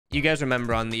You guys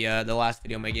remember on the last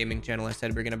video on my gaming channel, I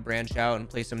said we're gonna branch out and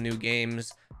play some new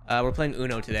games. We're playing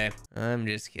Uno today. I'm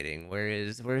just kidding.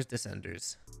 Where's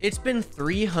Descenders? It's been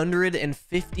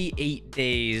 358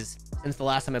 days since the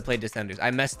last time I played Descenders.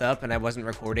 I messed up and I wasn't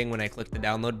recording when I clicked the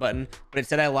download button, but it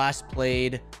said I last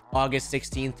played August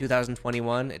 16th,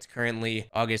 2021. It's currently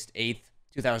August 8th,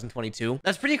 2022.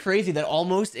 That's pretty crazy that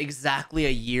almost exactly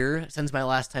a year since my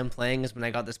last time playing is when I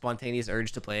got the spontaneous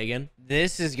urge to play again.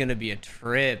 This is gonna be a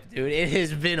trip, dude. It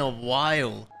has been a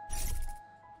while.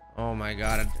 Oh my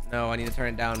god. No, I need to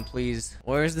turn it down, please.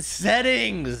 Where's the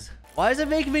settings? Why is it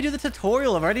making me do the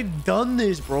tutorial? I've already done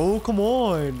this, bro. Come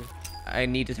on. I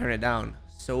need to turn it down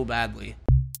so badly.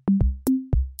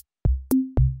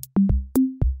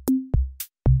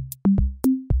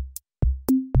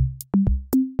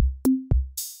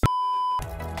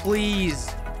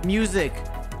 Please, music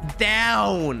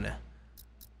down.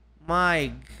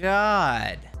 My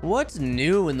god. What's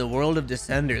new in the world of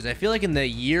Descenders? I feel like in the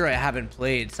year I haven't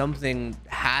played, something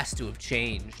has to have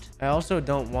changed. I also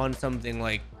don't want something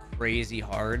like crazy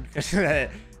hard because I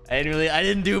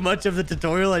didn't do much of the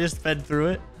tutorial. I just sped through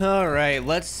it. All right,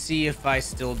 let's see if I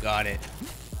still got it.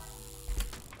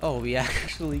 Oh, we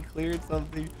actually cleared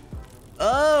something.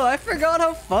 Oh, I forgot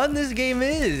how fun this game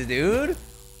is, dude.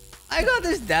 I got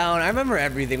this down. I remember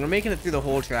everything. We're making it through the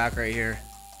whole track right here.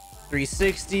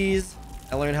 360s.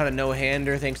 I learned how to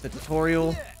no-hander thanks to the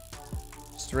tutorial.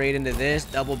 Straight into this.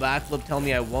 Double backflip. Tell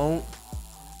me I won't.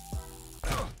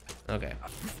 Okay.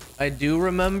 I do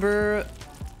remember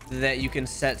that you can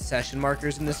set session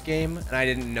markers in this game, and I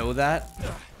didn't know that.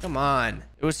 Come on.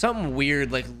 It was something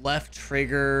weird, like left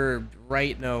trigger,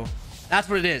 right? No. That's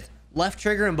what it is. Left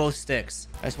trigger and both sticks.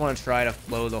 I just want to try to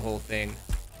flow the whole thing.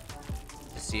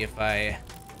 See if I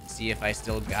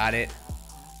still got it.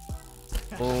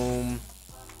 Boom.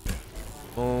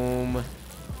 Boom.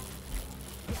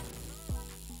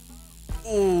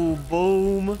 Oh,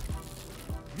 boom.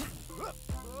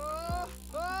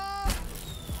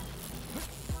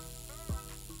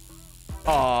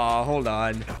 Oh, hold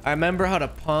on. I remember how to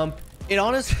pump. It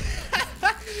honestly...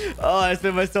 Oh, I just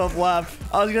made myself laugh.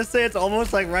 I was gonna say it's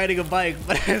almost like riding a bike,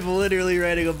 but I'm literally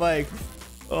riding a bike.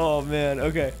 Oh, man.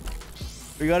 Okay.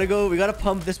 We gotta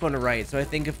pump this one right. So I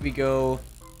think if we go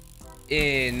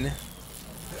in...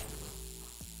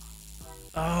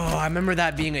 Oh, I remember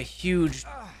that being a huge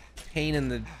pain in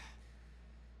the...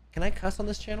 Can I cuss on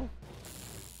this channel?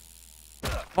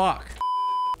 Fuck.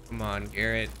 Come on,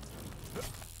 Garrett.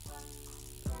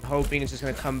 I'm hoping it's just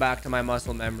gonna come back to my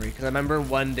muscle memory. Because I remember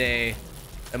one day,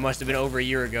 it must have been over a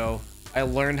year ago, I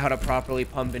learned how to properly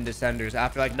pump in Descenders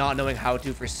after like not knowing how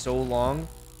to for so long.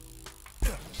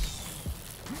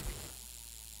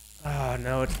 Oh,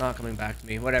 no, it's not coming back to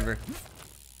me. Whatever.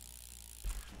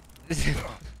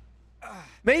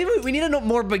 Maybe we need a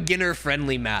more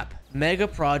beginner-friendly map. Mega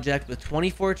project with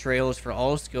 24 trails for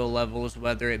all skill levels,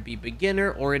 whether it be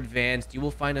beginner or advanced, you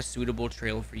will find a suitable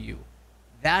trail for you.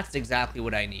 That's exactly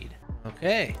what I need.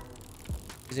 Okay.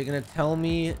 Is it going to tell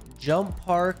me jump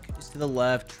park is to the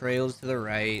left, trails to the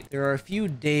right? There are a few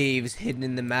Daves hidden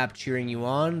in the map cheering you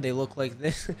on. They look like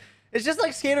this. It's just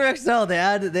like Skater XL. They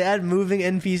add moving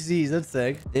NPCs. That's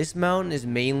sick. This mountain is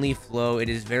mainly flow. It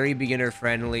is very beginner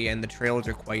friendly and the trails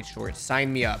are quite short.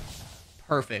 Sign me up.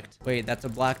 Perfect. Wait, that's a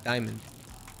black diamond.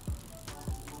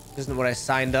 Isn't what I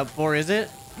signed up for, is it?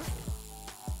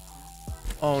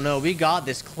 Oh no, we got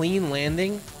this. Clean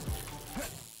landing.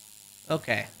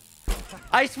 Okay.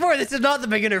 I swear this is not the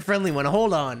beginner friendly one.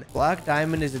 Hold on. Black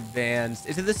diamond is advanced.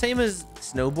 Is it the same as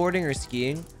snowboarding or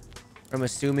skiing? I'm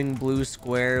assuming blue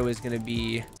square was going to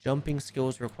be jumping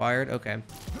skills required. Okay.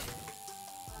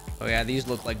 Oh, yeah. These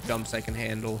look like jumps I can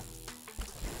handle.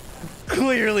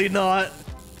 Clearly not.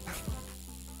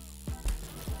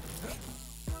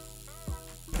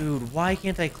 Dude, why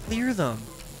can't I clear them?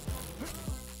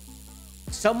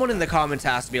 Someone in the comments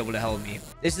has to be able to help me.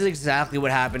 This is exactly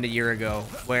what happened a year ago,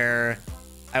 where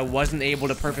I wasn't able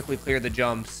to perfectly clear the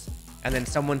jumps. And then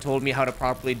someone told me how to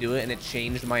properly do it, and it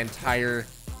changed my entire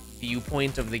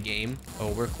viewpoint of the game.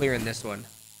 Oh, we're clearing this one.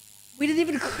 We didn't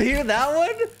even clear that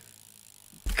one?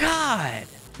 God.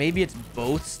 Maybe it's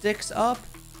both sticks up?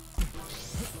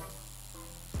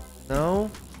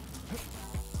 No?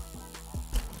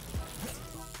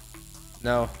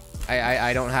 No.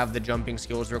 I don't have the jumping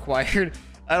skills required.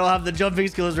 I don't have the jumping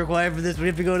skills required for this. We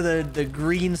have to go to the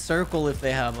green circle if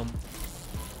they have them.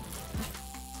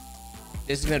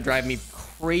 This is gonna drive me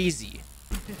crazy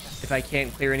if I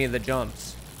can't clear any of the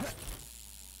jumps.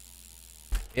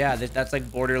 Yeah, that's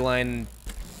like borderline.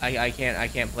 I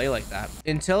can't play like that.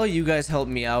 Until you guys help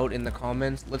me out in the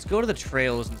comments, let's go to the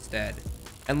trails instead.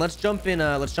 And let's jump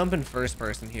in first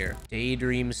person here.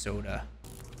 Daydream soda.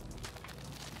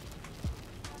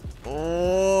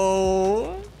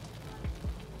 Oh.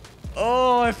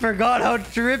 Oh, I forgot how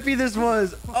trippy this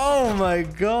was. Oh my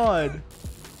god.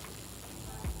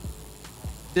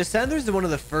 Descenders is one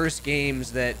of the first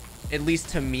games that, at least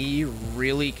to me,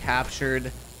 really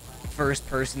captured first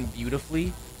person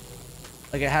beautifully.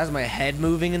 Like, it has my head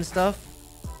moving and stuff.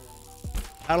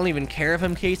 I don't even care if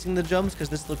I'm casing the jumps because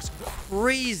this looks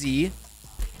crazy.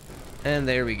 And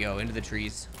there we go, into the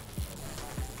trees.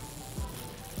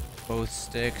 Both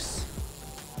sticks.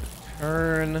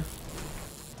 Turn.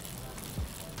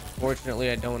 Fortunately,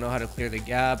 I don't know how to clear the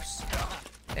gaps.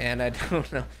 And I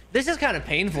don't know. This is kind of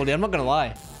painful, dude. I'm not gonna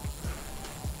lie.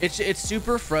 It's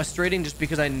super frustrating just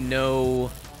because I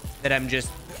know that I'm just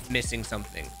missing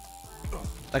something.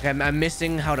 Like, I'm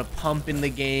missing how to pump in the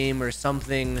game or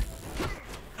something.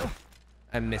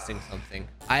 I'm missing something.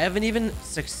 I haven't even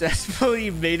successfully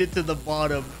made it to the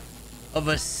bottom of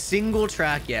a single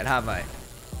track yet, have I?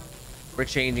 We're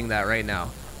changing that right now.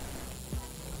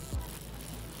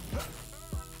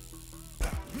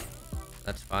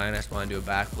 That's fine. I just want to do a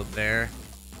backflip there.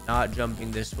 Not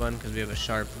jumping this one because we have a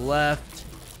sharp left.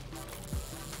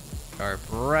 Sharp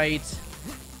right.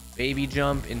 Baby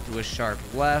jump into a sharp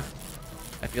left.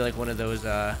 I feel like one of those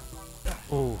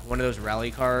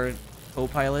rally car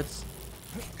co-pilots.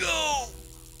 Go!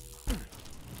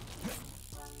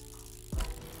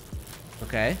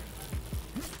 Okay.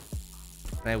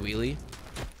 Can I wheelie?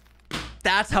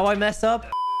 That's how I mess up?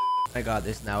 I got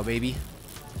this now, baby.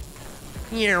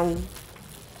 Meow.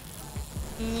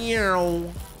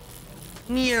 Meow.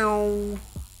 Meow.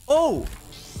 Oh!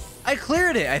 I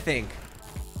cleared it, I think.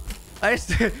 I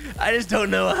just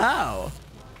don't know how.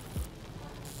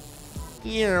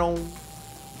 Meow.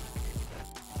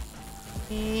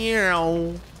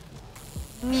 Meow.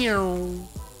 Meow.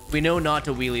 We know not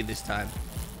to wheelie this time.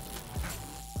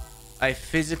 I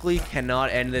physically cannot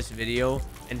end this video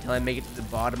until I make it to the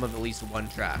bottom of at least one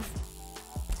track.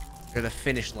 Or the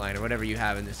finish line, or whatever you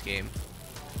have in this game.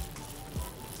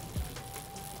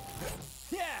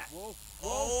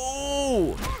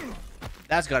 Oh!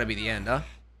 That's gotta be the end, huh?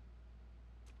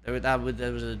 That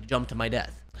was a jump to my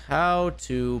death. How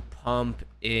to pump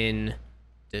in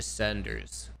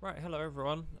Descenders. Right, hello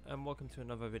everyone and welcome to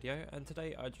another video, and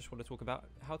today I just want to talk about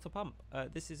how to pump.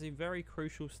 This is a very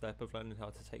crucial step of learning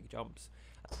how to take jumps.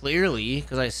 Clearly,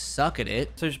 because I suck at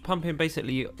it. So just pumping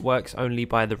basically works only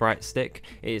by the right stick.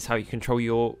 It is how you control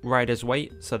your rider's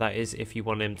weight, so that is if you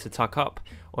want him to tuck up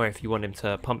or if you want him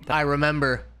to pump down. I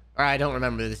remember, or I don't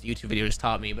remember, this YouTube video just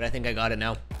taught me, but I think I got it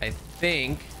now. I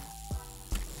think.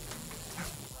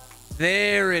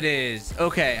 There it is.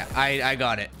 Okay, I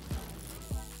got it.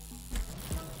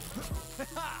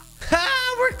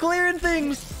 Ha! We're clearing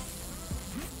things.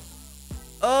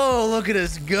 Oh, look at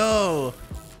us go.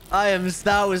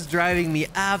 That was driving me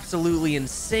absolutely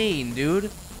insane, dude.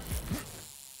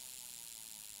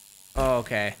 Oh,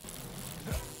 okay.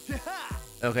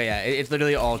 Okay, yeah, it's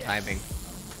literally all timing.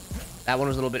 That one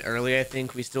was a little bit early, I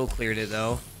think. We still cleared it,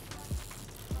 though.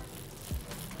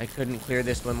 I couldn't clear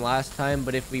this one last time,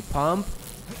 but if we pump...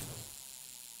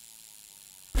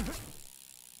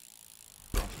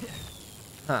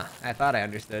 Huh, I thought I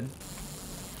understood.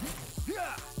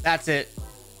 That's it.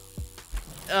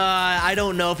 I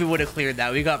don't know if we would have cleared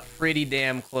that. We got pretty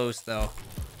damn close, though.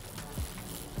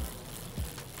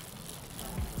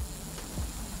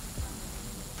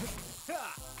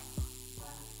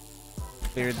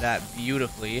 Cleared that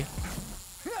beautifully.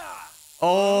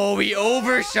 Oh, we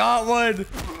overshot one.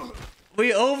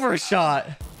 We overshot.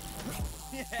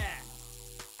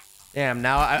 Damn,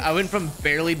 now I went from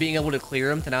barely being able to clear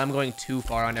them to now I'm going too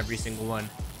far on every single one.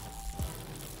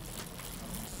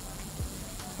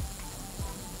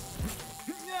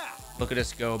 Look at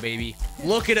us go, baby.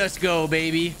 Look at us go,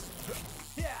 baby.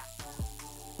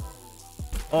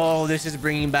 Oh, this is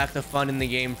bringing back the fun in the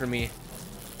game for me.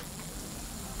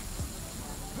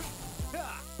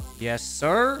 Yes,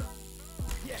 sir.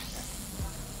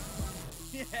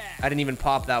 I didn't even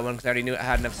pop that one because I already knew it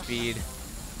had enough speed.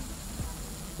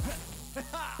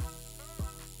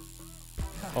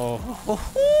 Oh.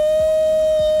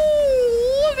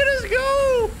 Look at us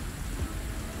go.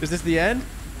 Is this the end?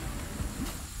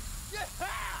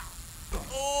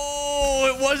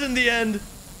 Oh, it wasn't the end.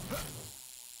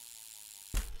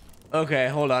 Okay,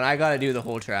 hold on. I gotta do the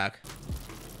whole track.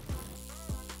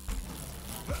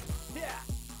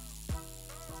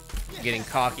 Getting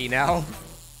cocky now.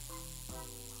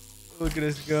 Look at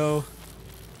us go.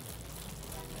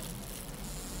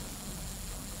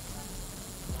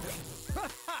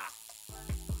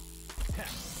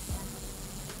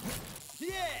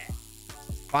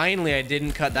 Finally, I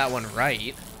didn't cut that one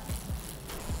right.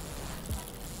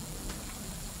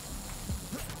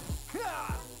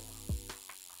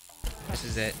 This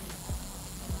is it.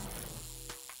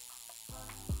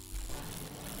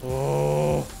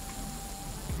 Oh.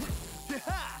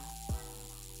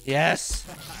 Yes.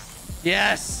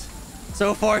 Yes.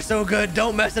 So far, so good.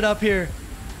 Don't mess it up here.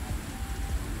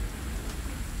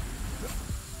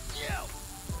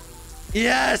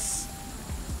 Yes.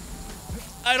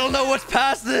 I don't know what's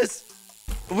past this.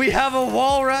 We have a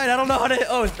wall ride. I don't know how to...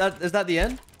 Oh, is that the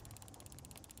end?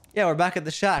 Yeah, we're back at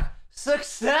the shack.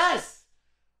 Success.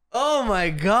 Oh my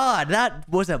God. That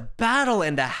was a battle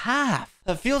and a half.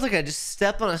 It feels like I just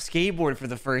stepped on a skateboard for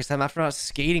the first time after not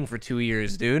skating for 2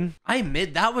 years, dude. I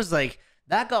admit that was like...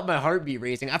 That got my heartbeat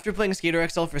racing. After playing Skater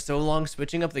XL for so long,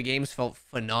 switching up the games felt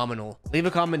phenomenal. Leave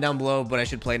a comment down below what I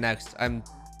should play next. I'm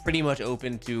pretty much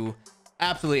open to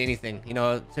absolutely anything, you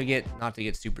know, not to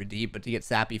get super deep, but to get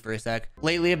sappy for a sec.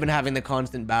 Lately, I've been having the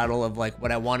constant battle of like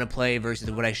what I want to play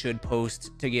versus what I should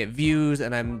post to get views.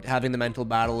 And I'm having the mental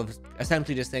battle of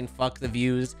essentially just saying, fuck the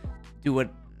views, do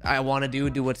what I want to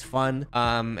do what's fun.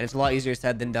 And it's a lot easier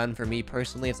said than done for me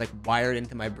personally. It's like wired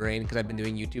into my brain because I've been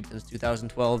doing YouTube since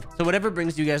 2012. So whatever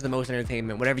brings you guys the most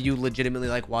entertainment, whatever you legitimately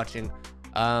like watching,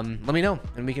 let me know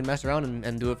and we can mess around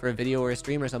and do it for a video or a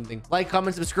stream or something. Like,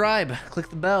 comment, subscribe, click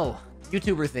the bell,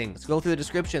 YouTuber things, scroll through the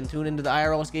description, tune into the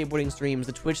IRL skateboarding streams,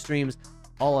 the Twitch streams,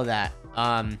 all of that.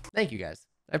 Thank you guys.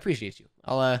 I appreciate you.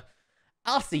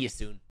 I'll see you soon.